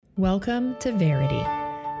Welcome to Verity.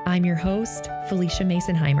 I'm your host, Felicia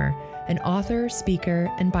Masonheimer, an author, speaker,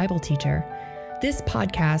 and Bible teacher. This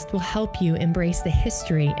podcast will help you embrace the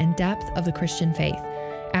history and depth of the Christian faith,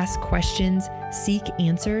 ask questions, seek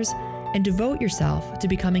answers, and devote yourself to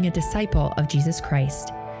becoming a disciple of Jesus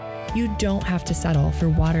Christ. You don't have to settle for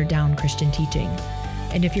watered-down Christian teaching.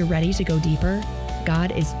 And if you're ready to go deeper,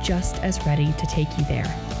 God is just as ready to take you there.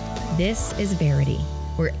 This is Verity,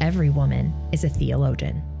 where every woman is a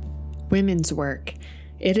theologian. Women's work.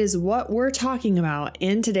 It is what we're talking about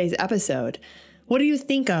in today's episode. What do you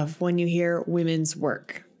think of when you hear women's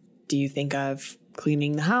work? Do you think of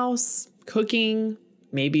cleaning the house, cooking?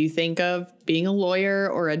 Maybe you think of being a lawyer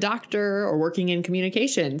or a doctor or working in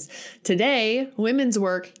communications. Today, women's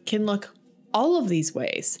work can look all of these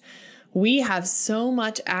ways. We have so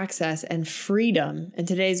much access and freedom in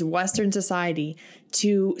today's Western society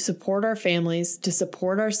to support our families, to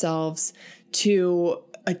support ourselves, to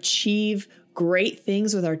achieve great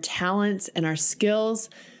things with our talents and our skills.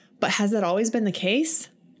 But has that always been the case?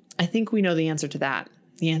 I think we know the answer to that.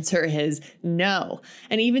 The answer is no.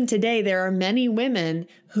 And even today, there are many women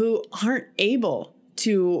who aren't able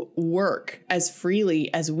to work as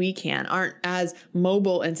freely as we can, aren't as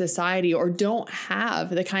mobile in society, or don't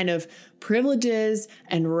have the kind of privileges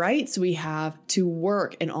and rights we have to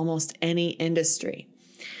work in almost any industry.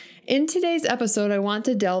 In today's episode, I want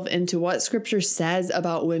to delve into what Scripture says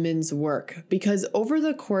about women's work, because over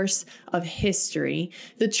the course of history,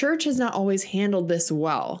 the church has not always handled this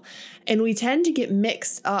well, and we tend to get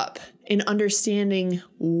mixed up in understanding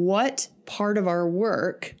what part of our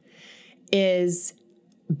work is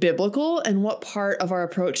biblical and what part of our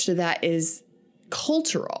approach to that is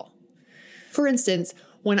cultural. For instance,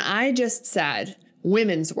 when I just said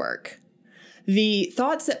women's work, the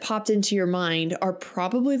thoughts that popped into your mind are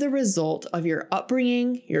probably the result of your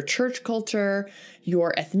upbringing, your church culture,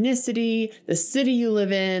 your ethnicity, the city you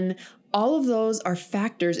live in. All of those are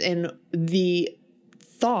factors in the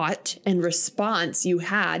thought and response you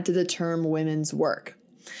had to the term women's work.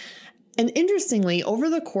 And interestingly,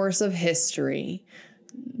 over the course of history,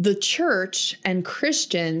 the church and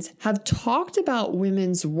Christians have talked about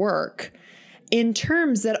women's work in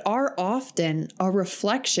terms that are often a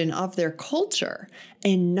reflection of their culture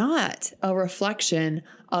and not a reflection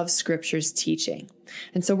of Scripture's teaching.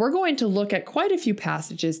 And so we're going to look at quite a few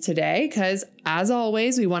passages today because, as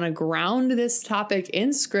always, we want to ground this topic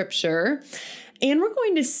in Scripture. And we're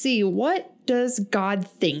going to see, what does God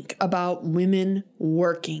think about women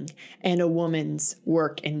working and a woman's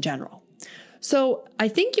work in general? So I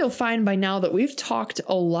think you'll find by now that we've talked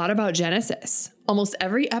a lot about Genesis. Almost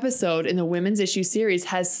every episode in the Women's Issue series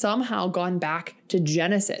has somehow gone back to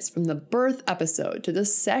Genesis, from the birth episode to the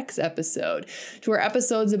sex episode to our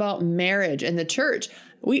episodes about marriage and the church.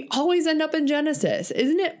 We always end up in Genesis.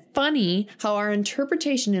 Isn't it funny how our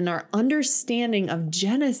interpretation and our understanding of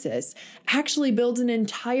Genesis actually builds an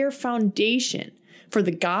entire foundation for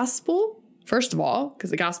the gospel? First of all, because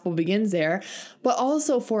the gospel begins there, but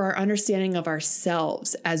also for our understanding of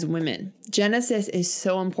ourselves as women. Genesis is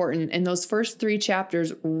so important, and those first 3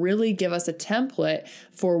 chapters really give us a template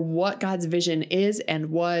for what God's vision is and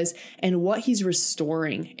was, and what he's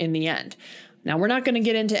restoring in the end. Now, we're not going to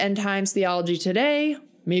get into end times theology today.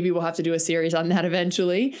 Maybe we'll have to do a series on that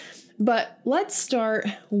eventually. But let's start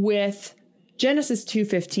with Genesis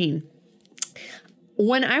 2:15.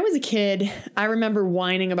 When I was a kid, I remember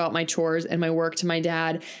whining about my chores and my work to my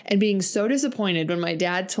dad and being so disappointed when my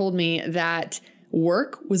dad told me that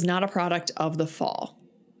work was not a product of the fall.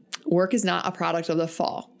 Work is not a product of the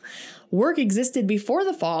fall. Work existed before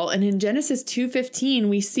the fall, and in Genesis 2:15,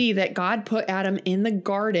 we see that God put Adam in the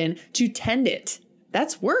garden to tend it.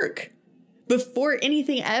 That's work. Before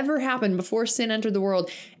anything ever happened, before sin entered the world,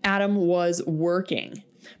 Adam was working.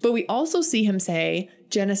 But we also see him say,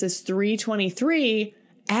 Genesis 3:23,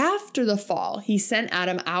 after the fall, he sent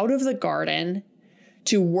Adam out of the garden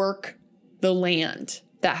to work the land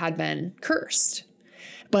that had been cursed.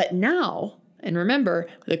 But now, and remember,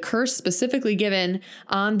 the curse specifically given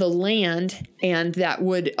on the land and that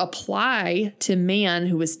would apply to man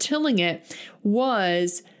who was tilling it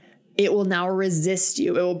was, it will now resist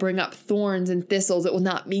you. It will bring up thorns and thistles. It will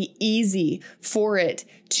not be easy for it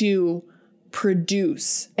to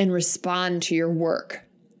produce and respond to your work.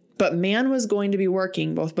 But man was going to be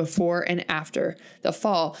working both before and after the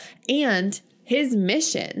fall. And his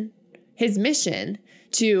mission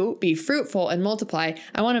to be fruitful and multiply.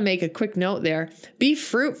 I want to make a quick note there. Be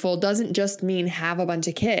fruitful doesn't just mean have a bunch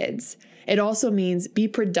of kids. It also means be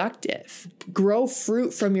productive. Grow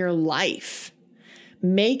fruit from your life.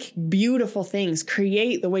 Make beautiful things.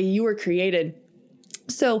 Create the way you were created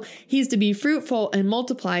So he's to be fruitful and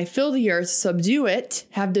multiply, fill the earth, subdue it,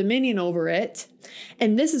 have dominion over it.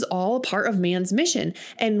 And this is all a part of man's mission.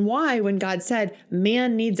 And why, when God said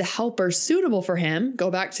man needs a helper suitable for him,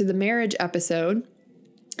 go back to the marriage episode,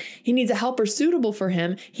 he needs a helper suitable for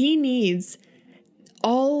him. He needs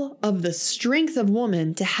all of the strength of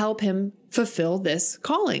woman to help him fulfill this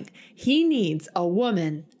calling. He needs a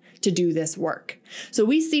woman to do this work. So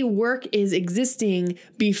we see work is existing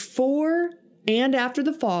before and after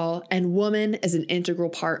the fall, and woman is an integral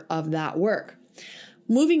part of that work.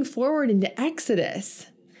 Moving forward into Exodus,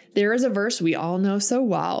 there is a verse we all know so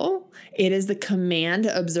well. It is the command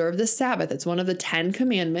to observe the Sabbath. It's one of the 10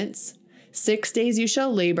 commandments. 6 days you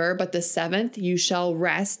shall labor, but the 7th you shall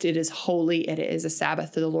rest. It is holy. It is a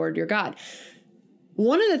Sabbath to the Lord your God.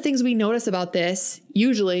 One of the things we notice about this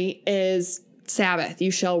usually is Sabbath.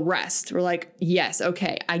 You shall rest. We're like, yes,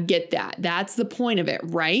 okay, I get that. That's the point of it,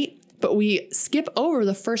 right? But we skip over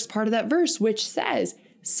the first part of that verse, which says,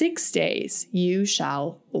 6 days you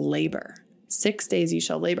shall labor. 6 days you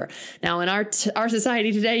shall labor. Now, in our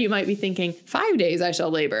society today, you might be thinking 5 days I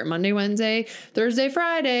shall labor. Monday, Wednesday, Thursday,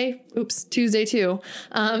 Friday. Oops, Tuesday too.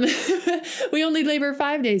 We only labor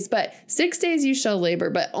 5 days, but 6 days you shall labor.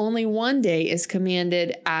 But only one day is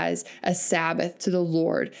commanded as a Sabbath to the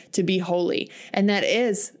Lord to be holy. And that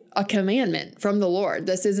is a commandment from the Lord.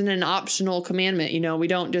 This isn't an optional commandment. We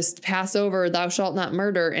don't just pass over thou shalt not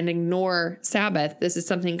murder and ignore Sabbath. This is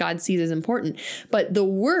something God sees as important. But the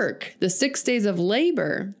work, the 6 days of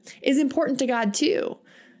labor, is important to God too.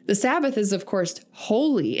 The Sabbath is, of course,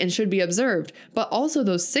 holy and should be observed, but also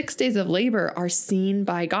those 6 days of labor are seen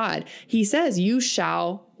by God. He says, you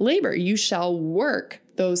shall labor, you shall work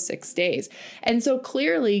those 6 days. And so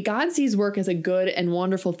clearly God sees work as a good and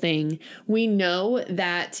wonderful thing. We know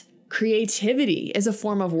that creativity is a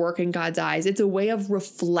form of work in God's eyes. It's a way of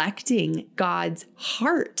reflecting God's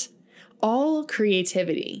heart. All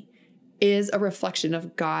creativity is a reflection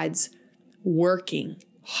of God's working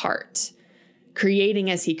heart, creating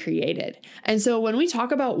as he created. And so when we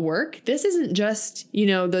talk about work, this isn't just,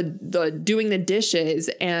 the doing the dishes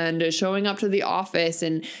and showing up to the office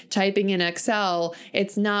and typing in Excel.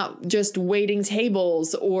 It's not just waiting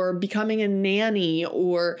tables or becoming a nanny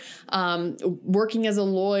or working as a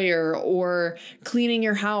lawyer or cleaning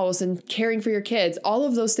your house and caring for your kids. All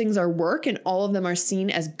of those things are work, and all of them are seen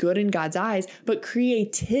as good in God's eyes. But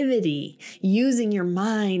creativity, using your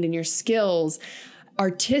mind and your skills,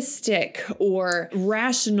 artistic or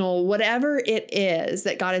rational, whatever it is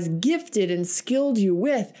that God has gifted and skilled you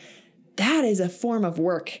with, that is a form of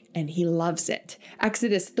work, and he loves it.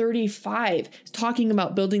 Exodus 35 is talking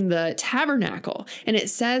about building the tabernacle, and it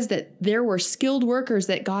says that there were skilled workers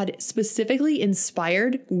that God specifically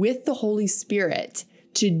inspired with the Holy Spirit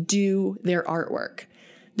to do their artwork.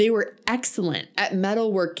 They were excellent at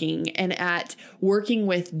metalworking and at working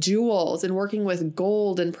with jewels and working with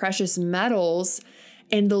gold and precious metals.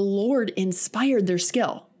 And the Lord inspired their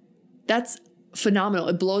skill. That's phenomenal.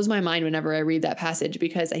 It blows my mind whenever I read that passage,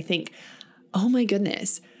 because I think, oh my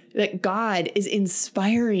goodness, that God is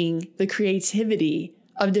inspiring the creativity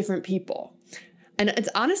of different people. And it's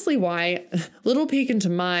honestly why, little peek into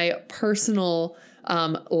my personal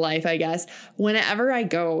life, I guess, whenever I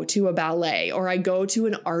go to a ballet or I go to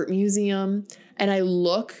an art museum and I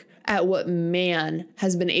look at what man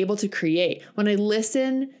has been able to create, when I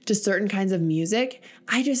listen to certain kinds of music,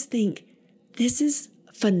 I just think this is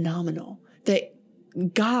phenomenal that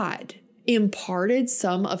God imparted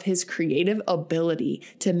some of his creative ability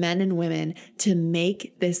to men and women to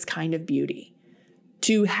make this kind of beauty,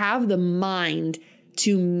 to have the mind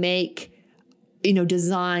to make,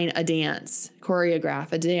 design a dance,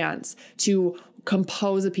 choreograph a dance, to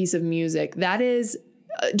compose a piece of music. That is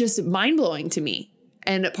just mind-blowing to me.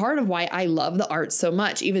 And part of why I love the arts so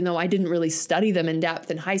much, even though I didn't really study them in depth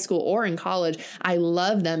in high school or in college, I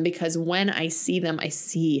love them because when I see them, I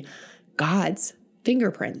see God's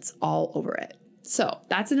fingerprints all over it. So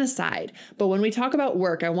that's an aside. But when we talk about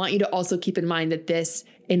work, I want you to also keep in mind that this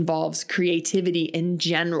involves creativity in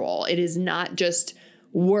general. It is not just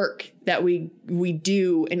work that we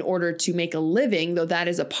do in order to make a living, though that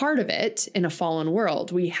is a part of it in a fallen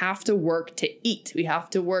world. We have to work to eat. We have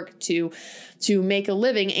to work to make a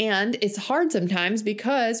living. And it's hard sometimes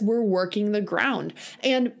because we're working the ground.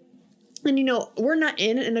 And we're not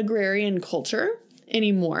in an agrarian culture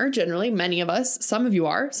anymore. Generally, many of us, some of you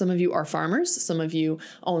are farmers, some of you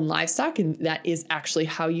own livestock, and that is actually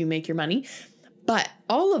how you make your money. But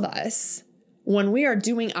all of us, when we are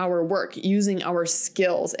doing our work, using our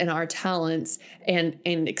skills and our talents and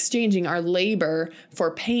exchanging our labor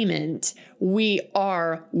for payment, we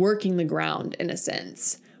are working the ground in a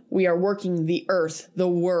sense. we are working the earth, the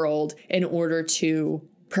world, in order to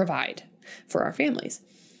provide for our families.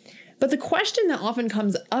 But the question that often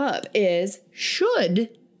comes up is, should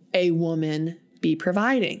a woman be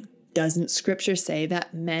providing? Doesn't scripture say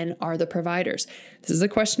that men are the providers? This is a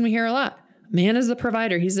question we hear a lot. Man is the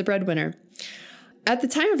provider. He's the breadwinner. At the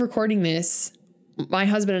time of recording this, my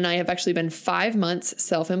husband and I have actually been 5 months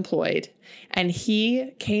self-employed, and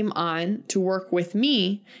he came on to work with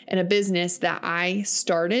me in a business that I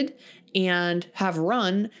started and have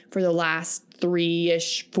run for the last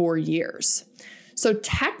 4 years. So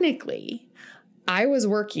technically, I was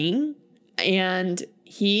working and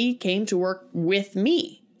he came to work with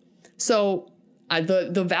me. So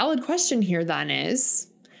the valid question here then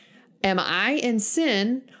is, am I in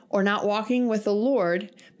sin or not walking with the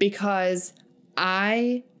Lord because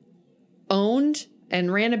I owned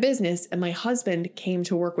and ran a business and my husband came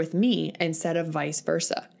to work with me instead of vice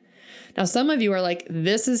versa? Now, some of you are like,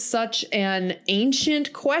 this is such an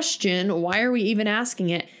ancient question. Why are we even asking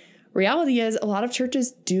it? Reality is, a lot of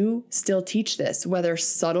churches do still teach this, whether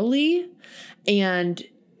subtly and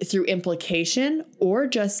through implication or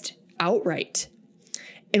just outright.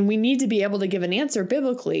 And we need to be able to give an answer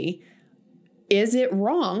biblically. Is it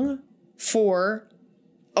wrong for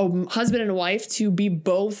a husband and a wife to be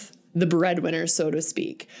both the breadwinners, so to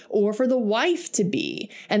speak, or for the wife to be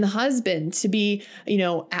and the husband to be,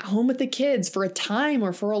 at home with the kids for a time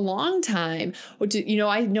or for a long time? Or to,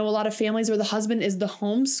 I know a lot of families where the husband is the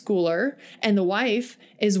homeschooler and the wife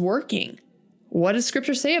is working. What does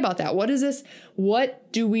scripture say about that? What is this? What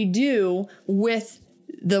do we do with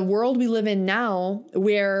the world we live in now,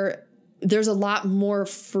 where there's a lot more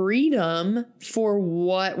freedom for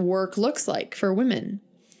what work looks like for women?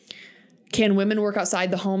 Can women work outside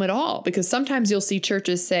the home at all? Because sometimes you'll see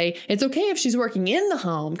churches say it's okay if she's working in the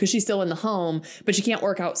home because she's still in the home, but she can't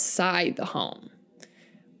work outside the home.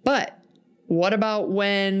 But what about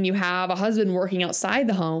when you have a husband working outside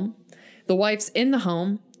the home, the wife's in the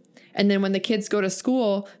home, and then when the kids go to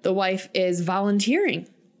school, the wife is volunteering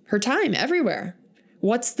her time everywhere?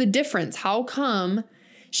 What's the difference? How come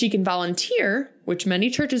she can volunteer, which many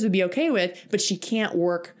churches would be okay with, but she can't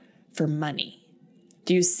work for money?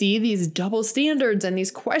 Do you see these double standards and these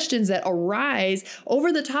questions that arise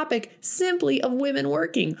over the topic simply of women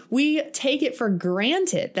working? We take it for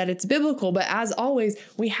granted that it's biblical, but as always,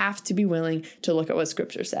 we have to be willing to look at what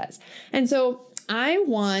scripture says. And so I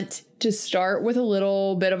want to start with a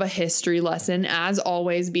little bit of a history lesson, as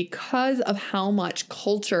always, because of how much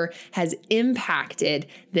culture has impacted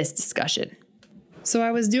this discussion. So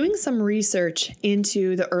I was doing some research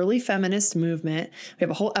into the early feminist movement. We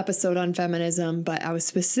have a whole episode on feminism, but I was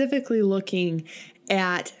specifically looking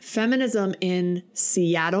at feminism in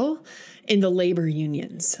Seattle in the labor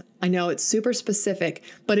unions. I know it's super specific,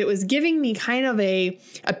 but it was giving me kind of a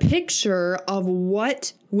picture of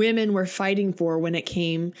what women were fighting for when it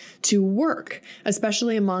came to work,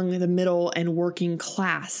 especially among the middle and working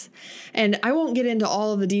class. And I won't get into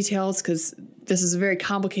all of the details because this is a very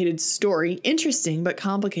complicated story, interesting, but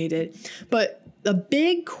complicated. But the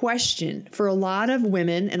big question for a lot of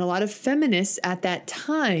women and a lot of feminists at that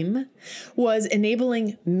time was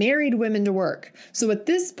enabling married women to work. So at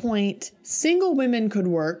this point, single women could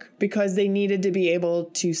work because they needed to be able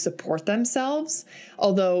to support themselves,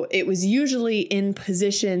 although it was usually in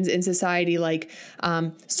positions in society like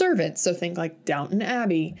servants. So think like Downton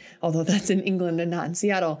Abbey, although that's in England and not in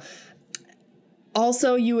Seattle.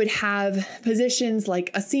 Also, you would have positions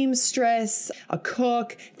like a seamstress, a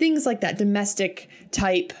cook, things like that, domestic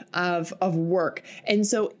type of work. And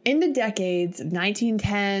so in the decades of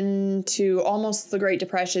 1910 to almost the Great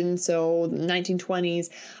Depression, so 1920s,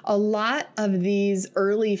 a lot of these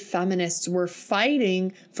early feminists were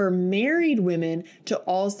fighting for married women to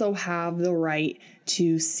also have the right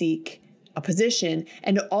to seek a position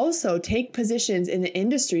and to also take positions in the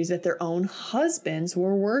industries that their own husbands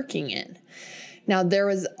were working in. Now, there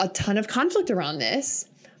was a ton of conflict around this,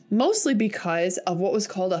 mostly because of what was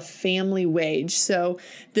called a family wage. So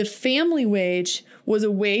the family wage was a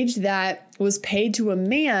wage that was paid to a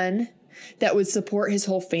man that would support his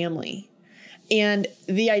whole family. And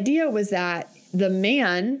the idea was that the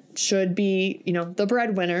man should be, the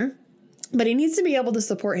breadwinner, but he needs to be able to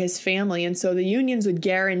support his family. And so the unions would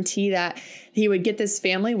guarantee that he would get this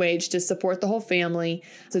family wage to support the whole family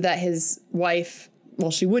so that his wife,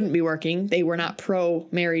 she wouldn't be working. They were not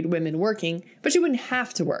pro-married women working, but she wouldn't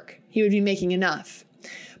have to work. He would be making enough.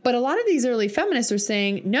 But a lot of these early feminists are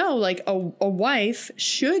saying, no, like a wife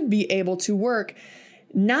should be able to work,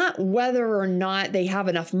 not whether or not they have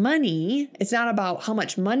enough money. It's not about how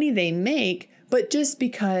much money they make, but just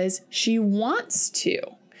because she wants to.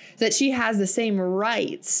 that she has the same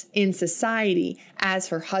rights in society as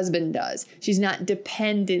her husband does. She's not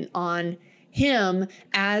dependent on him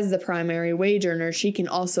as the primary wage earner. She can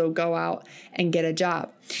also go out and get a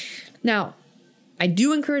job. Now, I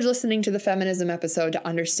do encourage listening to the feminism episode to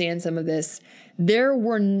understand some of this. There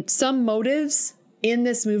were some motives in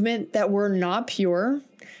this movement that were not pure.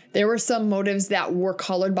 There were some motives that were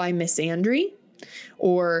colored by misandry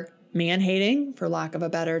or man-hating, for lack of a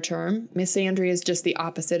better term. Misandry is just the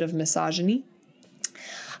opposite of misogyny.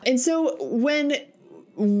 And so when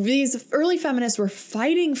these early feminists were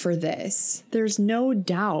fighting for this, there's no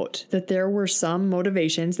doubt that there were some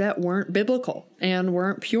motivations that weren't biblical and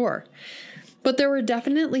weren't pure. But there were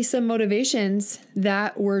definitely some motivations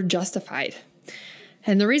that were justified.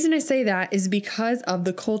 And the reason I say that is because of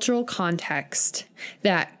the cultural context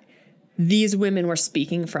that these women were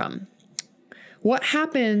speaking from. What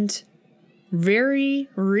happened very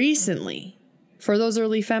recently for those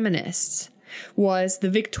early feminists was the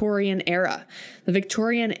Victorian era. The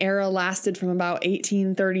Victorian era lasted from about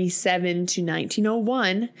 1837 to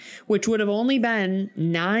 1901, which would have only been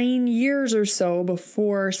 9 years or so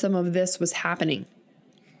before some of this was happening.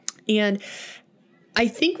 And I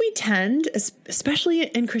think we tend, especially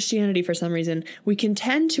in Christianity for some reason, we can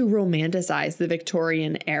tend to romanticize the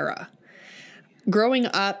Victorian era. Growing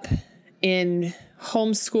up in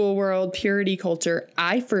homeschool world, purity culture,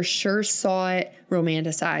 I for sure saw it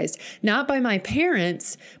romanticized, not by my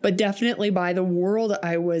parents, but definitely by the world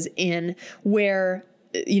I was in, where,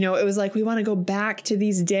 it was like, we want to go back to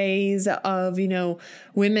these days of,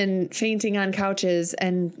 women fainting on couches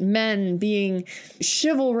and men being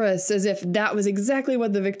chivalrous, as if that was exactly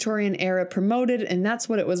what the Victorian era promoted. And that's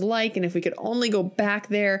what it was like. And if we could only go back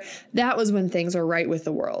there, that was when things were right with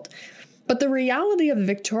the world. But the reality of the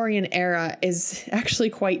Victorian era is actually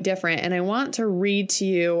quite different. And I want to read to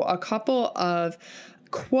you a couple of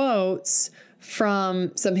quotes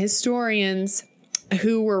from some historians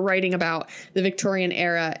who were writing about the Victorian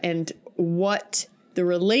era and what the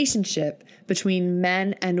relationship between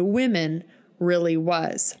men and women really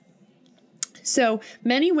was. So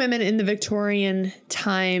many women in the Victorian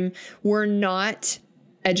time were not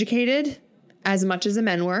educated as much as the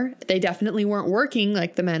men were. They definitely weren't working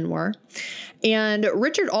like the men were. And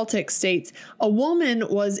Richard Altick states, a woman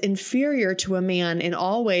was inferior to a man in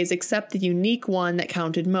all ways except the unique one that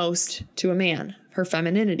counted most to a man, her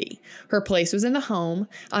femininity. Her place was in the home,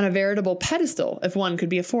 on a veritable pedestal, if one could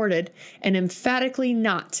be afforded, and emphatically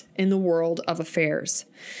not in the world of affairs.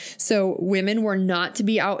 So women were not to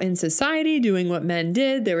be out in society doing what men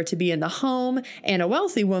did. They were to be in the home, and a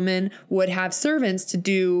wealthy woman would have servants to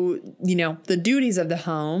do, the duties of the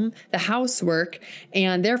home, the housework,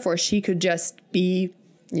 and therefore she could just be,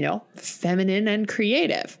 feminine and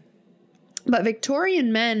creative. But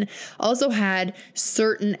Victorian men also had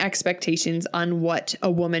certain expectations on what a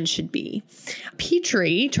woman should be.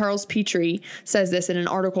 Charles Petrie, says this in an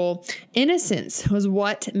article, innocence was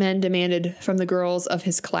what men demanded from the girls of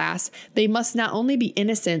his class. They must not only be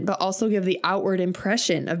innocent, but also give the outward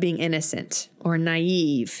impression of being innocent or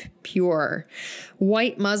naive, pure.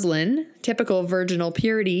 White muslin, typical virginal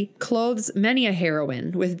purity, clothes many a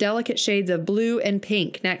heroine with delicate shades of blue and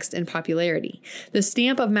pink next in popularity. The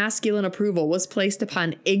stamp of masculine approval was placed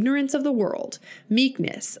upon ignorance of the world,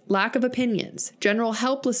 meekness, lack of opinions, general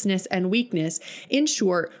helplessness and weakness, in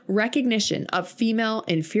short, recognition of female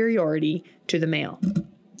inferiority to the male.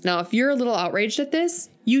 Now, if you're a little outraged at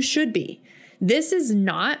this, you should be. This is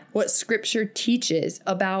not what Scripture teaches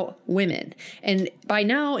about women. And by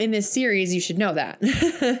now in this series, you should know that.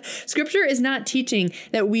 Scripture is not teaching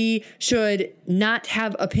that we should not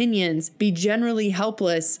have opinions, be generally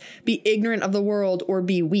helpless, be ignorant of the world, or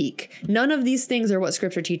be weak. None of these things are what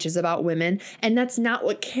Scripture teaches about women. And that's not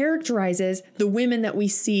what characterizes the women that we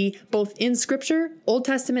see both in Scripture, Old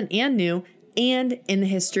Testament and New, and in the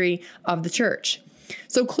history of the church.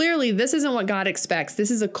 So clearly, this isn't what God expects.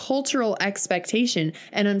 This is a cultural expectation.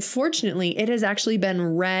 And unfortunately, it has actually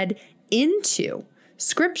been read into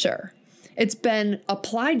Scripture. It's been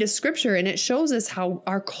applied to Scripture, and it shows us how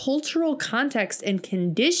our cultural context and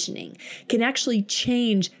conditioning can actually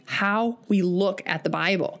change how we look at the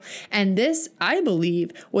Bible. And this, I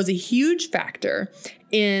believe, was a huge factor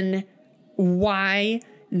in why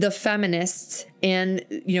the feminists in,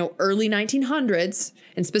 early 1900s,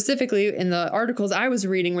 and specifically in the articles I was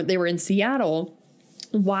reading when they were in Seattle,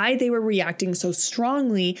 why they were reacting so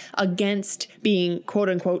strongly against being, quote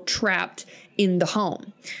unquote, trapped in the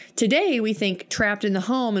home. Today, we think trapped in the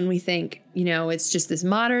home and we think, it's just this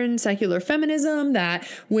modern secular feminism that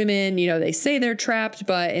women, they say they're trapped,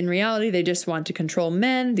 but in reality, they just want to control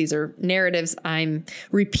men. These are narratives I'm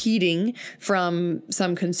repeating from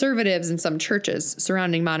some conservatives and some churches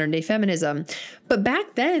surrounding modern day feminism. But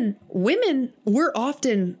back then, women were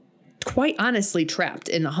often quite honestly trapped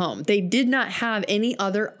in the home. They did not have any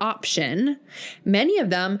other option. Many of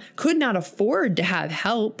them could not afford to have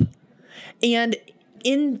help. And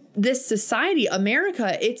in this society,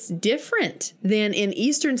 America, it's different than in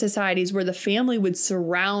Eastern societies where the family would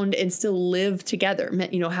surround and still live together,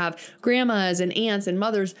 have grandmas and aunts and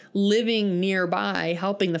mothers living nearby,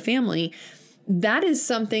 helping the family. That is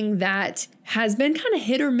something that has been kind of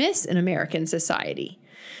hit or miss in American society.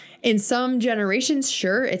 In some generations,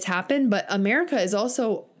 sure, it's happened, but America has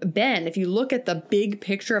also been, if you look at the big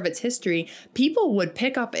picture of its history, people would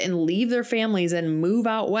pick up and leave their families and move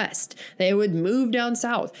out west. They would move down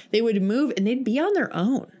south. They would move and they'd be on their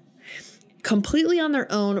own, completely on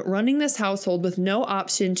their own, running this household with no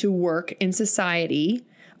option to work in society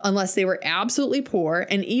unless they were absolutely poor.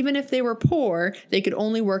 And even if they were poor, they could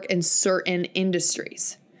only work in certain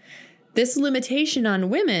industries. This limitation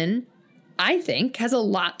on women, I think, has a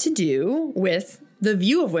lot to do with the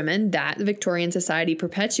view of women that the Victorian society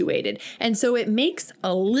perpetuated. And so it makes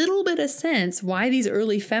a little bit of sense why these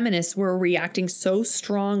early feminists were reacting so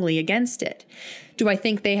strongly against it. Do I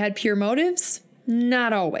think they had pure motives?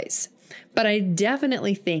 Not always. But I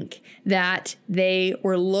definitely think that they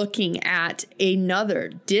were looking at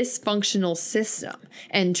another dysfunctional system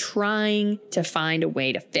and trying to find a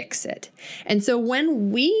way to fix it. And so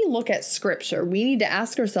when we look at scripture, we need to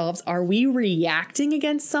ask ourselves, are we reacting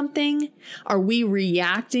against something? Are we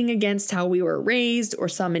reacting against how we were raised or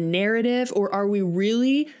some narrative? Or are we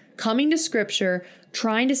really coming to scripture,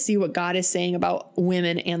 trying to see what God is saying about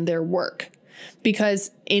women and their work?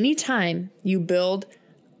 Because anytime you build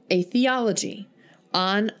a theology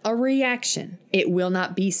on a reaction, it will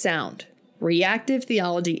not be sound. Reactive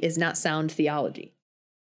theology is not sound theology.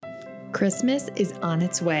 Christmas is on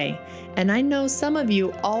its way, and I know some of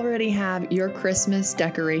you already have your Christmas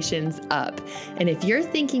decorations up. And if you're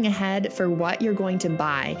thinking ahead for what you're going to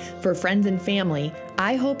buy for friends and family,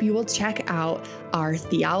 I hope you will check out our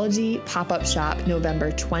Theology pop-up shop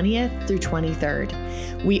November 20th through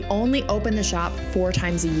 23rd. We only open the shop 4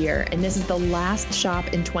 times a year, and this is the last shop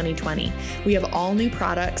in 2020. We have all new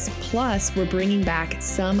products, plus we're bringing back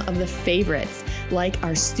some of the favorites, like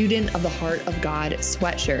our Student of the Heart of God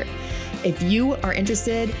sweatshirt. If you are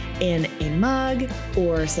interested in a mug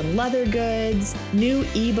or some leather goods, new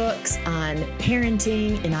ebooks on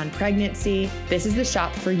parenting and on pregnancy, this is the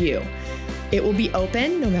shop for you. It will be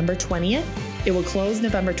open November 20th. It will close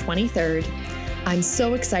November 23rd. I'm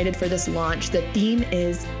so excited for this launch. The theme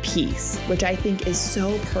is peace, which I think is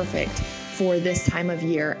so perfect for this time of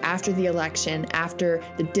year after the election, after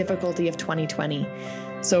the difficulty of 2020.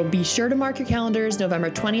 So be sure to mark your calendars,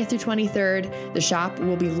 November 20th through 23rd. The shop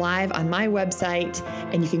will be live on my website,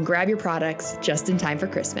 and you can grab your products just in time for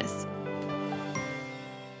Christmas.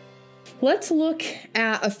 Let's look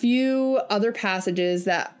at a few other passages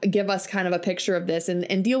that give us kind of a picture of this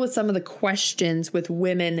and deal with some of the questions with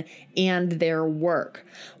women and their work.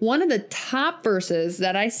 One of the top verses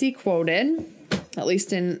that I see quoted, at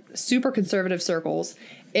least in super conservative circles,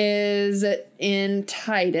 is in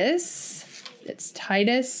Titus. It's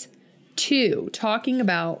Titus 2, talking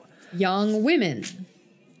about young women.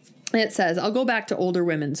 It says, I'll go back to older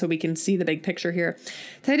women so we can see the big picture here.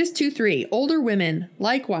 Titus 2:3, older women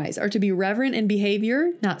likewise are to be reverent in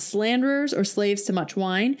behavior, not slanderers or slaves to much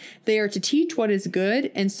wine. They are to teach what is good,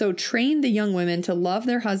 and so train the young women to love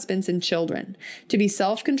their husbands and children, to be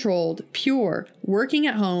self-controlled, pure, working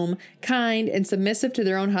at home, kind, and submissive to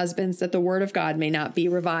their own husbands, that the word of God may not be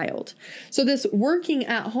reviled. So this working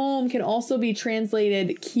at home can also be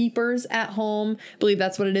translated keepers at home. I believe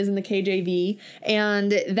that's what it is in the KJV.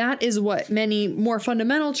 And that is what many more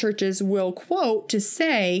fundamental churches will quote to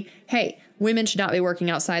say, hey, women should not be working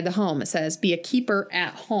outside the home. It says, be a keeper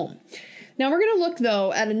at home. Now we're going to look,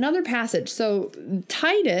 though, at another passage. So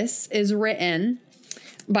Titus is written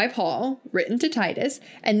by Paul, written to Titus.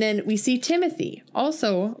 And then we see Timothy,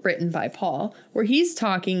 also written by Paul, where he's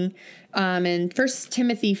talking in 1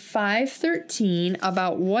 Timothy 5:13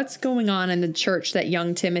 about what's going on in the church that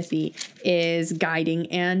young Timothy is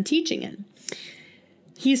guiding and teaching in.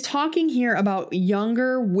 He's talking here about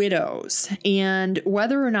younger widows and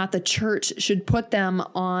whether or not the church should put them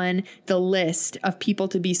on the list of people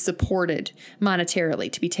to be supported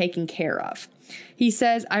monetarily, to be taken care of. He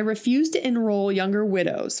says, I refuse to enroll younger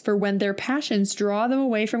widows, for when their passions draw them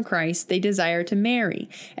away from Christ, they desire to marry,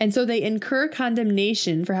 and so they incur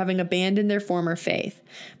condemnation for having abandoned their former faith.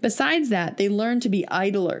 Besides that, they learn to be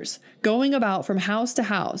idlers, going about from house to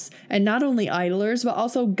house, and not only idlers, but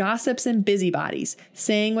also gossips and busybodies,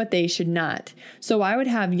 saying what they should not. So I would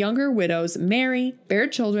have younger widows marry, bear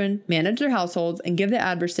children, manage their households, and give the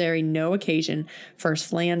adversary no occasion for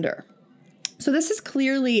slander. So this is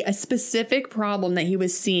clearly a specific problem that he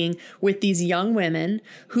was seeing with these young women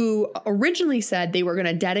who originally said they were going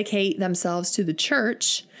to dedicate themselves to the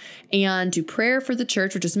church and to prayer for the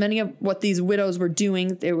church, which is many of what these widows were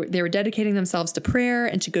doing. They were dedicating themselves to prayer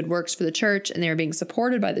and to good works for the church, and they were being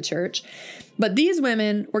supported by the church. But these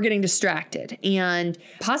women were getting distracted and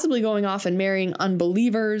possibly going off and marrying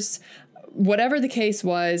unbelievers. Whatever the case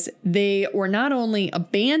was, they were not only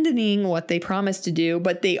abandoning what they promised to do,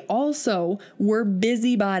 but they also were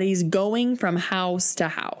busybodies going from house to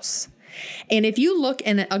house. And if you look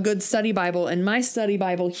in a good study Bible, in my study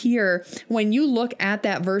Bible here, when you look at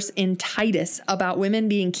that verse in Titus about women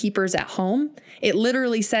being keepers at home, it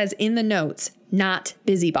literally says in the notes, not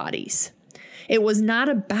busybodies. It was not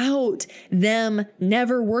about them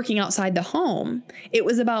never working outside the home. It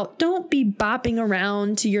was about don't be bopping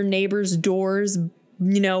around to your neighbor's doors,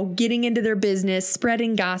 getting into their business,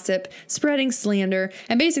 spreading gossip, spreading slander.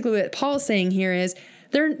 And basically what Paul's saying here is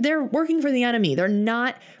they're working for the enemy. They're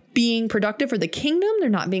not being productive for the kingdom. They're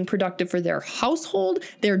not being productive for their household.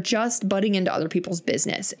 They're just butting into other people's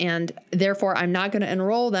business. And therefore, I'm not going to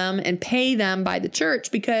enroll them and pay them by the church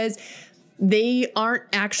because they aren't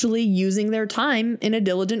actually using their time in a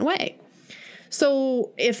diligent way. So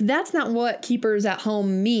if that's not what keepers at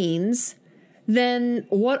home means, then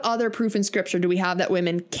what other proof in scripture do we have that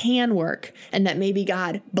women can work and that maybe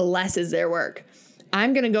God blesses their work?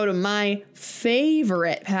 I'm going to go to my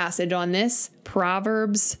favorite passage on this,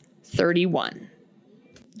 Proverbs 31.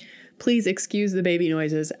 Please excuse the baby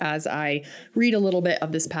noises as I read a little bit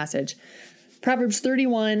of this passage. Proverbs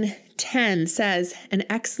 31:10 says, an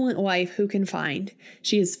excellent wife who can find?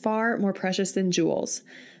 She is far more precious than jewels.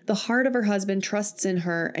 The heart of her husband trusts in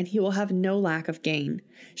her, and he will have no lack of gain.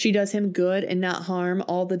 She does him good and not harm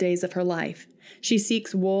all the days of her life. She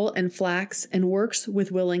seeks wool and flax and works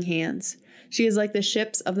with willing hands. She is like the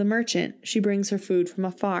ships of the merchant. She brings her food from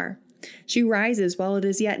afar. She rises while it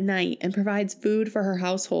is yet night and provides food for her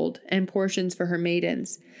household and portions for her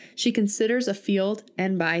maidens. She considers a field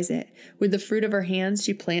and buys it. With the fruit of her hands,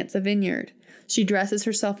 she plants a vineyard. She dresses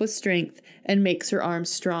herself with strength and makes her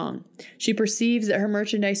arms strong. She perceives that her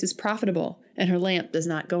merchandise is profitable and her lamp does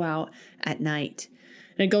not go out at night.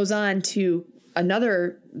 And it goes on to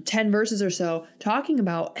another 10 verses or so talking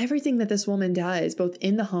about everything that this woman does, both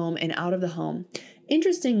in the home and out of the home.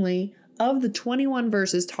 Interestingly, of the 21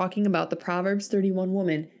 verses talking about the Proverbs 31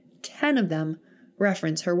 woman, 10 of them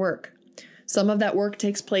reference her work. Some of that work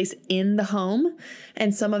takes place in the home,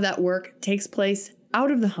 and some of that work takes place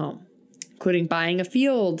out of the home, including buying a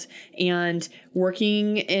field and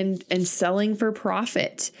working and selling for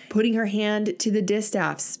profit, putting her hand to the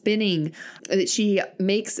distaff, spinning. She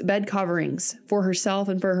makes bed coverings for herself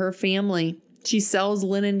and for her family. She sells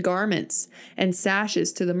linen garments and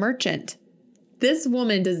sashes to the merchant. This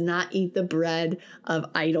woman does not eat the bread of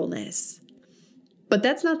idleness. But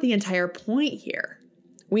that's not the entire point here.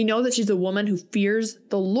 We know that she's a woman who fears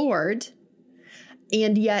the Lord,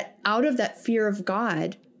 and yet out of that fear of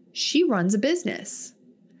God, she runs a business.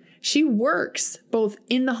 She works both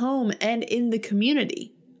in the home and in the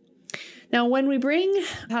community. Now, when we bring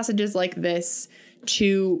passages like this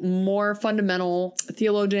to more fundamental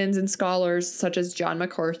theologians and scholars such as John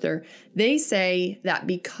MacArthur, they say that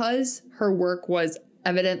because her work was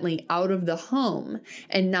evidently out of the home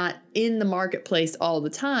and not in the marketplace all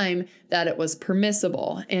the time, that it was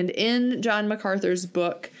permissible. And in John MacArthur's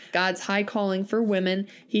book, God's High Calling for Women,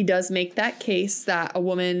 he does make that case that a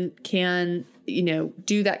woman can,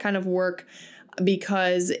 do that kind of work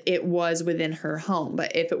because it was within her home.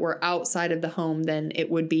 But if it were outside of the home, then it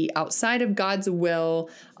would be outside of God's will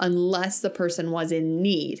unless the person was in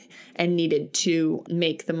need and needed to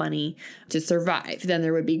make the money to survive. Then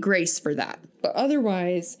there would be grace for that. But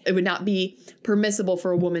otherwise, it would not be permissible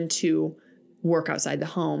for a woman to work outside the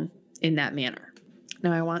home in that manner.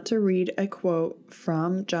 Now, I want to read a quote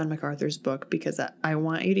from John MacArthur's book because I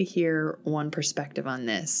want you to hear one perspective on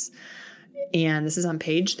this. And this is on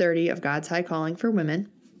page 30 of God's High Calling for Women,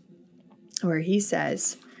 where he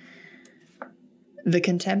says, the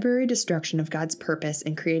contemporary destruction of God's purpose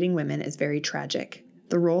in creating women is very tragic.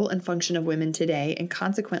 The role and function of women today, and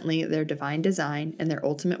consequently their divine design and their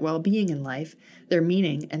ultimate well-being in life, their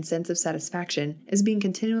meaning and sense of satisfaction, is being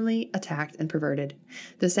continually attacked and perverted.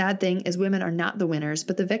 The sad thing is women are not the winners,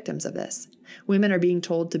 but the victims of this. Women are being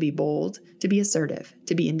told to be bold, to be assertive,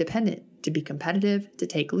 to be independent, to be competitive, to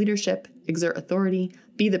take leadership, exert authority,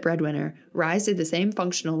 be the breadwinner, rise to the same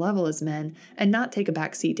functional level as men, and not take a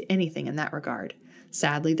backseat to anything in that regard.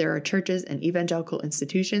 Sadly, there are churches and evangelical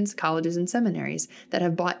institutions, colleges, and seminaries that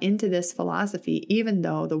have bought into this philosophy, even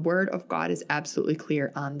though the Word of God is absolutely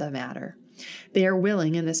clear on the matter. They are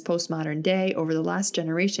willing in this postmodern day over the last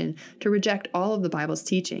generation to reject all of the Bible's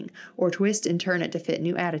teaching, or twist and turn it to fit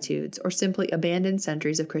new attitudes, or simply abandon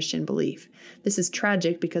centuries of Christian belief. This is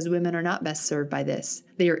tragic because women are not best served by this.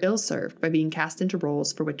 They are ill-served by being cast into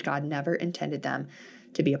roles for which God never intended them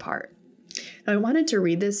to be a part. Now, I wanted to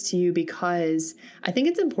read this to you because I think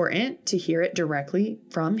it's important to hear it directly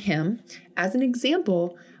from him as an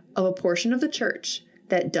example of a portion of the church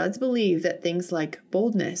that does believe that things like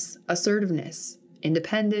boldness, assertiveness,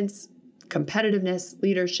 independence, competitiveness,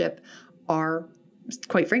 leadership are,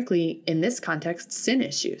 quite frankly, in this context, sin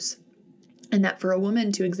issues. And that for a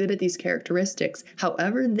woman to exhibit these characteristics,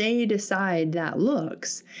 however they decide that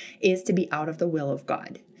looks, is to be out of the will of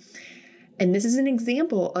God. And this is an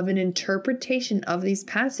example of an interpretation of these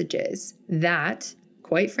passages that,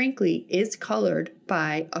 quite frankly, is colored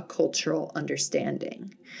by a cultural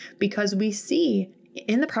understanding. Because we see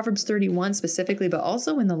in the Proverbs 31 specifically, but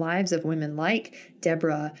also in the lives of women like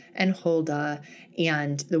Deborah and Huldah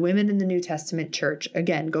and the women in the New Testament church.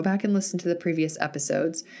 Again, go back and listen to the previous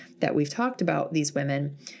episodes that we've talked about these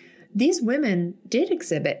women. These women did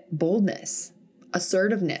exhibit boldness,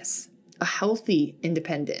 assertiveness, a healthy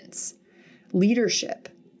independence, leadership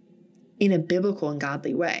in a biblical and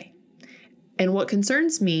godly way. And what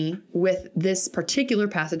concerns me with this particular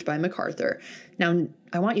passage by MacArthur, now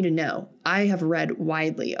I want you to know, I have read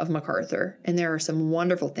widely of MacArthur, and there are some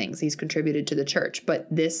wonderful things he's contributed to the church, but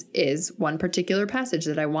this is one particular passage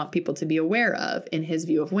that I want people to be aware of in his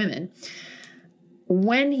view of women.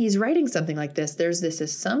 When he's writing something like this, there's this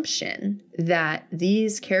assumption that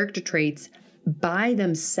these character traits by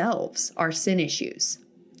themselves are sin issues,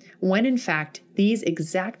 when in fact, these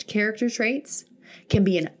exact character traits can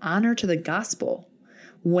be an honor to the gospel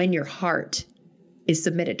when your heart is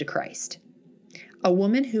submitted to Christ. A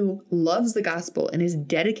woman who loves the gospel and is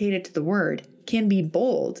dedicated to the word can be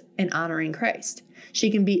bold in honoring Christ.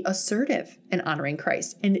 She can be assertive in honoring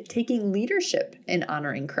Christ and taking leadership in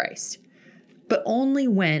honoring Christ, but only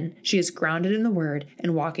when she is grounded in the word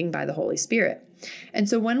and walking by the Holy Spirit. And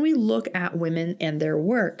so when we look at women and their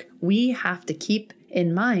work, we have to keep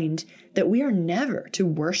in mind that we are never to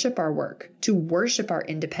worship our work, to worship our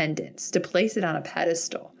independence, to place it on a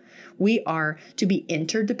pedestal. We are to be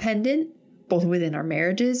interdependent, both within our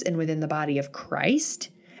marriages and within the body of Christ.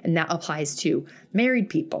 And that applies to married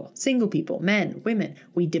people, single people, men, women.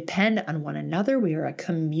 We depend on one another. We are a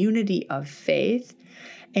community of faith.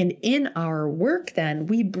 And in our work, then,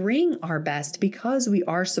 we bring our best because we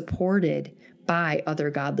are supported by other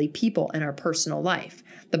godly people in our personal life.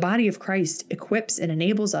 The body of Christ equips and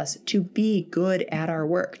enables us to be good at our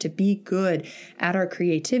work, to be good at our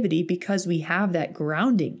creativity, because we have that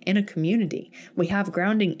grounding in a community. We have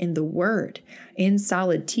grounding in the word, in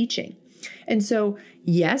solid teaching. And so,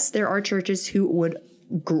 yes, there are churches who would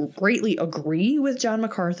greatly agree with John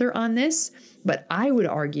MacArthur on this, but I would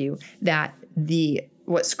argue that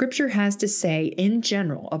what Scripture has to say in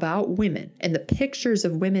general about women and the pictures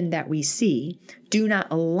of women that we see do not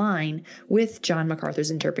align with John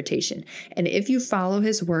MacArthur's interpretation. And if you follow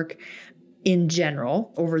his work in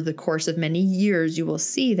general over the course of many years, you will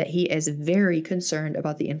see that he is very concerned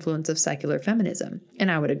about the influence of secular feminism.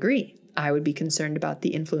 And I would agree. I would be concerned about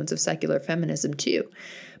the influence of secular feminism too.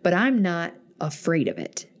 But I'm not afraid of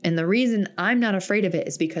it. And the reason I'm not afraid of it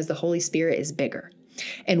is because the Holy Spirit is bigger.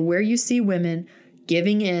 And where you see women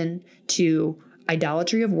giving in to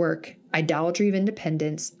idolatry of work, idolatry of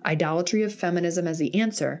independence, idolatry of feminism as the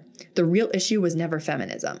answer, the real issue was never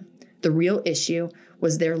feminism. The real issue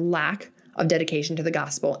was their lack of dedication to the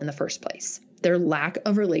gospel in the first place, their lack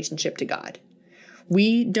of relationship to God.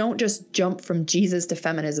 We don't just jump from Jesus to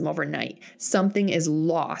feminism overnight. Something is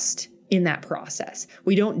lost in that process.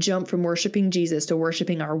 We don't jump from worshiping Jesus to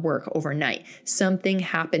worshiping our work overnight. Something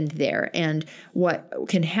happened there. And what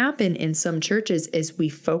can happen in some churches is we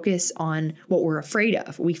focus on what we're afraid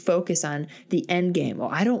of. We focus on the end game. Well,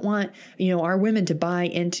 I don't want, our women to buy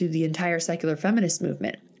into the entire secular feminist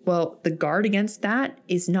movement. Well, the guard against that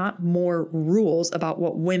is not more rules about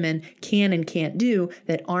what women can and can't do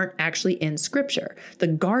that aren't actually in Scripture. The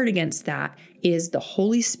guard against that is the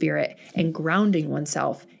Holy Spirit and grounding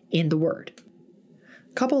oneself in the Word.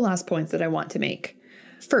 Couple last points that I want to make.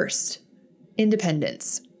 First,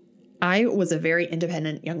 independence. I was a very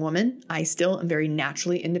independent young woman. I still am very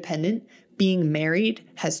naturally independent. Being married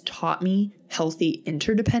has taught me healthy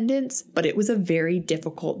interdependence, but it was a very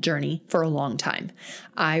difficult journey for a long time.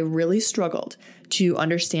 I really struggled to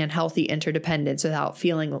understand healthy interdependence without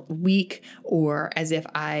feeling weak or as if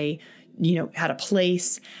I, had a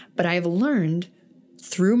place. But I have learned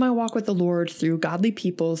through my walk with the Lord, through godly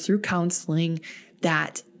people, through counseling,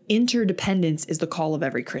 that interdependence is the call of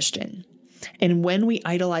every Christian. And when we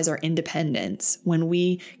idolize our independence, when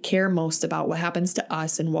we care most about what happens to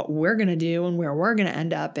us and what we're going to do and where we're going to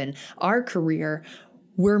end up in our career,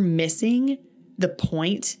 we're missing the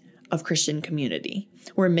point of Christian community.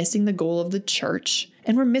 We're missing the goal of the church,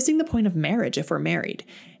 and we're missing the point of marriage if we're married.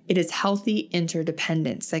 It is healthy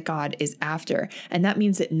interdependence that God is after. And that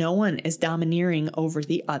means that no one is domineering over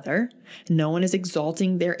the other. No one is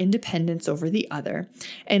exalting their independence over the other.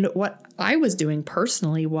 And what I was doing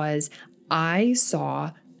personally was I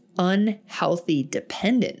saw unhealthy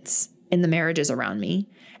dependence in the marriages around me,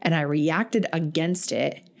 and I reacted against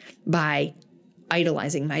it by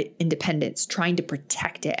idolizing my independence, trying to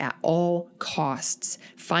protect it at all costs,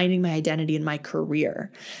 finding my identity in my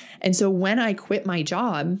career. And so when I quit my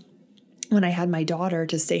job, when I had my daughter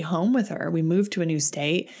to stay home with her, we moved to a new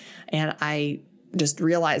state, and I just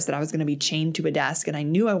realized that I was going to be chained to a desk, and I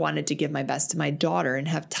knew I wanted to give my best to my daughter and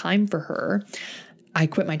have time for her. I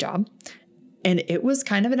quit my job. And it was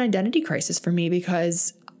kind of an identity crisis for me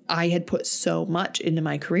because I had put so much into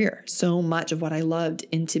my career, so much of what I loved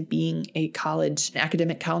into being a college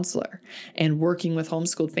academic counselor and working with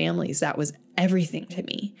homeschooled families. That was everything to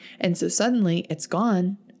me. And so suddenly it's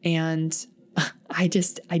gone, and I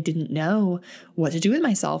didn't know what to do with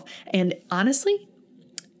myself. And honestly,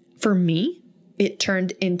 for me, it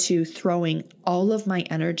turned into throwing all of my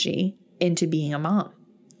energy into being a mom.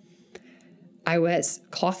 I was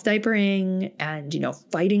cloth diapering and,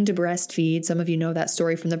 fighting to breastfeed. Some of you know that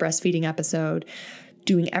story from the breastfeeding episode,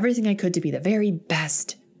 doing everything I could to be the very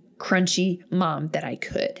best crunchy mom that I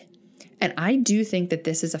could. And I do think that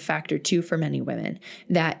this is a factor too for many women,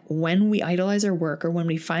 that when we idolize our work or when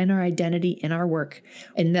we find our identity in our work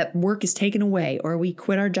and that work is taken away or we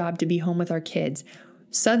quit our job to be home with our kids,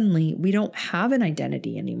 suddenly we don't have an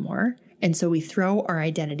identity anymore. And so we throw our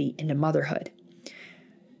identity into motherhood.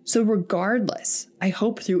 So regardless, I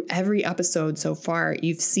hope through every episode so far,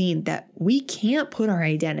 you've seen that we can't put our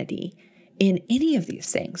identity in any of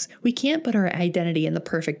these things. We can't put our identity in the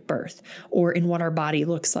perfect birth or in what our body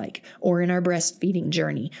looks like or in our breastfeeding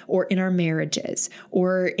journey or in our marriages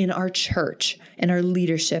or in our church and our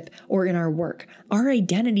leadership or in our work. Our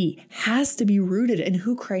identity has to be rooted in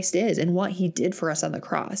who Christ is and what he did for us on the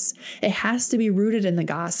cross. It has to be rooted in the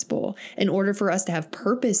gospel in order for us to have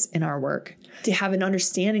purpose in our work, to have an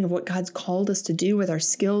understanding of what God's called us to do with our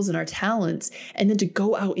skills and our talents, and then to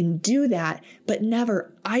go out and do that, but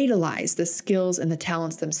never idolize the skills and the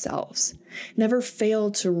talents themselves. Never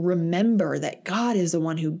fail to remember that God is the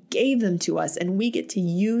one who gave them to us, and we get to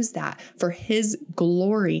use that for his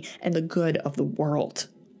glory and the good of the world.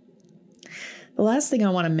 The last thing I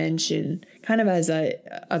want to mention, kind of as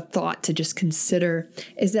a thought to just consider,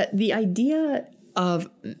 is that the idea of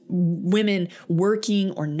women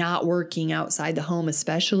working or not working outside the home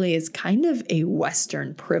especially is kind of a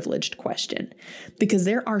Western privileged question, because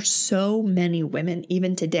there are so many women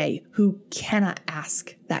even today who cannot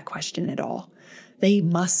ask that question at all. They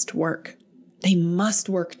must work. They must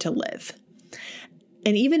work to live.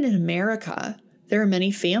 And even in America, there are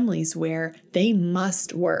many families where they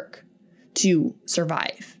must work to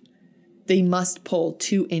survive. They must pull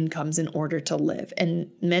two incomes in order to live. And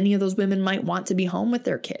many of those women might want to be home with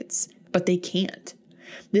their kids, but they can't.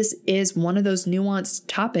 This is one of those nuanced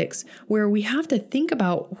topics where we have to think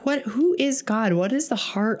about who is God? What is the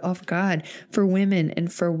heart of God for women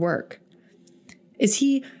and for work? Is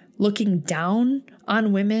he looking down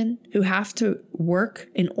on women who have to work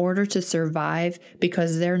in order to survive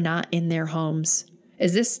because they're not in their homes?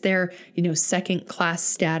 Is this their, second class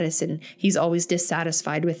status and he's always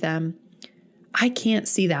dissatisfied with them? I can't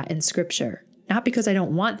see that in Scripture, not because I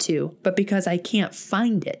don't want to, but because I can't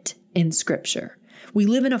find it in Scripture. We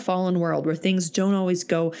live in a fallen world where things don't always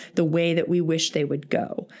go the way that we wish they would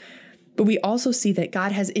go. But we also see that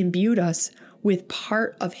God has imbued us with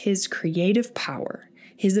part of his creative power,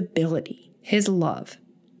 his ability, his love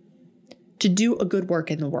to do a good work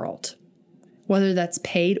in the world, whether that's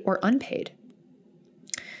paid or unpaid.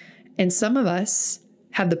 And some of us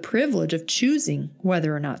have the privilege of choosing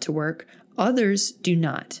whether or not to work. Others do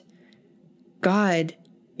not. God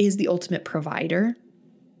is the ultimate provider.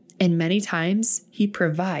 And many times he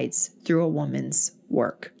provides through a woman's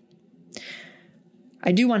work.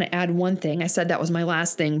 I do want to add one thing. I said that was my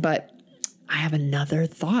last thing, but I have another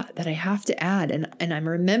thought that I have to add. And I'm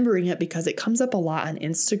remembering it because it comes up a lot on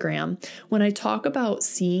Instagram when I talk about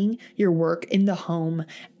seeing your work in the home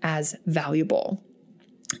as valuable.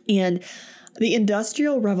 And the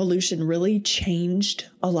Industrial Revolution really changed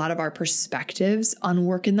a lot of our perspectives on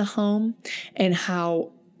work in the home and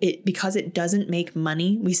how because it doesn't make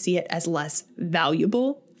money, we see it as less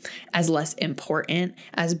valuable, as less important,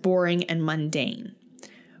 as boring and mundane.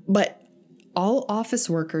 But all office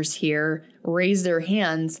workers here raise their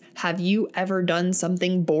hands. Have you ever done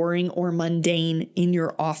something boring or mundane in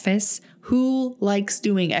your office? Who likes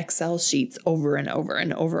doing Excel sheets over and over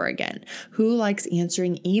and over again? Who likes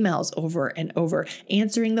answering emails over and over,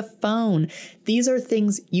 answering the phone? These are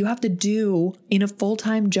things you have to do in a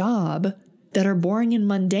full-time job that are boring and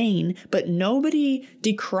mundane, but nobody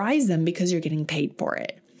decries them because you're getting paid for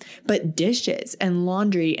it. But dishes and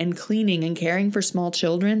laundry and cleaning and caring for small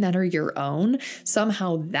children that are your own,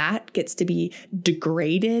 somehow that gets to be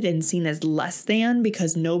degraded and seen as less than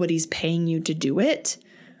because nobody's paying you to do it.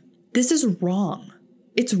 This is wrong.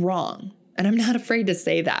 It's wrong. And I'm not afraid to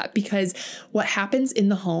say that because what happens in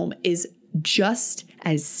the home is just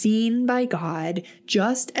as seen by God,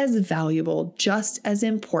 just as valuable, just as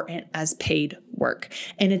important as paid work.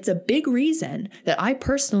 And it's a big reason that I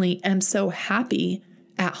personally am so happy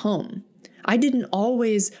at home. I didn't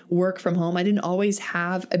always work from home. I didn't always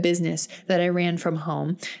have a business that I ran from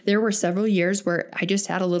home. There were several years where I just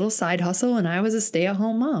had a little side hustle and I was a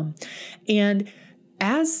stay-at-home mom. And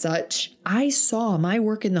as such, I saw my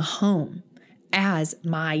work in the home as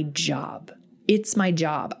my job. It's my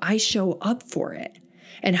job. I show up for it.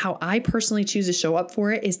 And how I personally choose to show up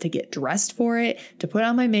for it is to get dressed for it, to put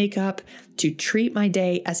on my makeup, to treat my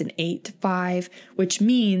day as an 8 to 5, which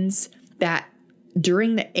means that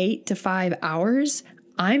during the 8 to 5 hours,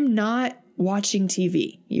 I'm not watching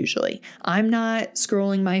TV usually. I'm not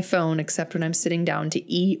scrolling my phone except when I'm sitting down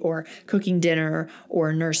to eat or cooking dinner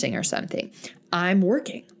or nursing or something. I'm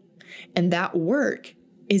working. And that work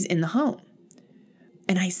is in the home.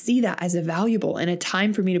 And I see that as a valuable and a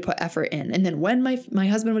time for me to put effort in. And then when my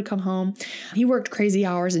husband would come home, he worked crazy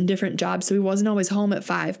hours in different jobs, so he wasn't always home at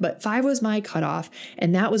 5, but 5 was my cutoff.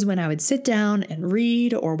 And that was when I would sit down and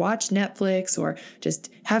read or watch Netflix or just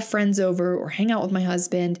have friends over or hang out with my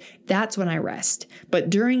husband. That's when I rest. But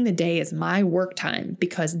during the day is my work time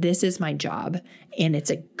because this is my job and it's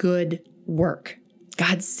a good work.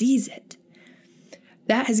 God sees it.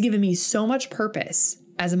 That has given me so much purpose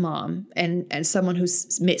as a mom and someone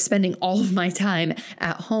who's spending all of my time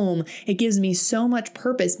at home. It gives me so much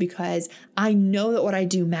purpose because I know that what I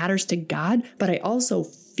do matters to God, but I also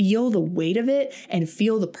feel the weight of it and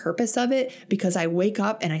feel the purpose of it because I wake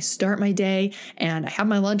up and I start my day and I have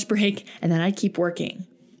my lunch break and then I keep working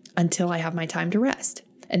until I have my time to rest.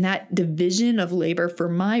 And that division of labor for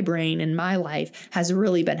my brain and my life has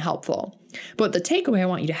really been helpful. But the takeaway I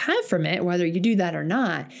want you to have from it, whether you do that or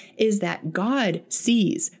not, is that God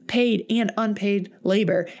sees paid and unpaid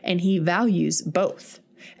labor, and he values both.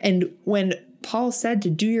 And when Paul said to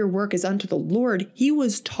do your work as unto the Lord, he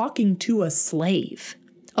was talking to a slave,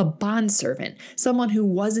 a bondservant, someone who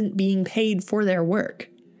wasn't being paid for their work.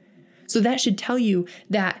 So that should tell you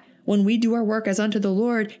that when we do our work as unto the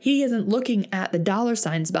Lord, he isn't looking at the dollar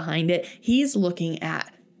signs behind it. He's looking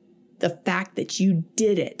at the fact that you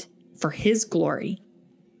did it for his glory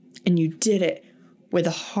and you did it with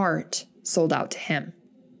a heart sold out to him.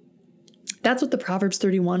 That's what the Proverbs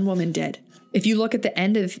 31 woman did. If you look at the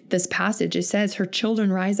end of this passage, it says her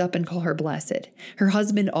children rise up and call her blessed. Her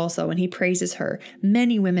husband also, and he praises her.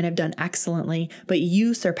 Many women have done excellently, but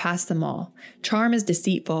you surpass them all. Charm is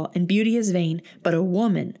deceitful and beauty is vain, but a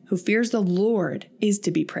woman who fears the Lord is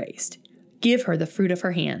to be praised. Give her the fruit of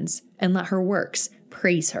her hands and let her works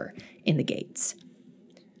praise her in the gates.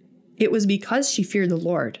 It was because she feared the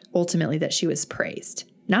Lord, ultimately, that she was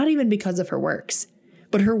praised, not even because of her works.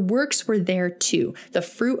 But her works were there too. The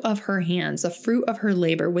fruit of her hands, the fruit of her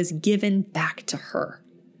labor was given back to her.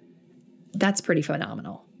 That's pretty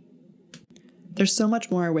phenomenal. There's so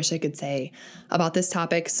much more I wish I could say about this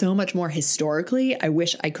topic, so much more historically I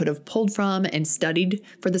wish I could have pulled from and studied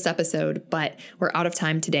for this episode, but we're out of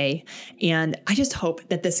time today. And I just hope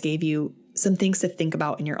that this gave you some things to think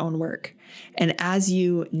about in your own work. And as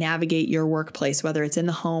you navigate your workplace, whether it's in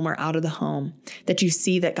the home or out of the home, that you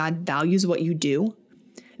see that God values what you do,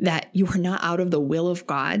 that you are not out of the will of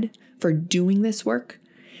God for doing this work,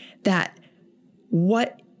 that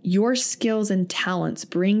what your skills and talents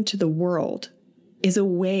bring to the world is a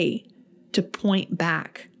way to point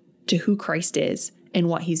back to who Christ is and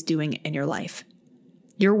what he's doing in your life.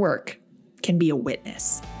 Your work can be a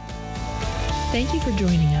witness. Thank you for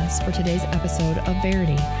joining us for today's episode of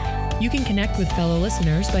Verity. You can connect with fellow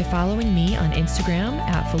listeners by following me on Instagram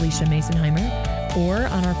at Felicia Masonheimer or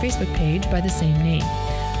on our Facebook page by the same name.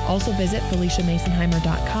 Also visit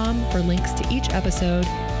FeliciaMasonheimer.com for links to each episode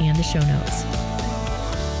and the show notes.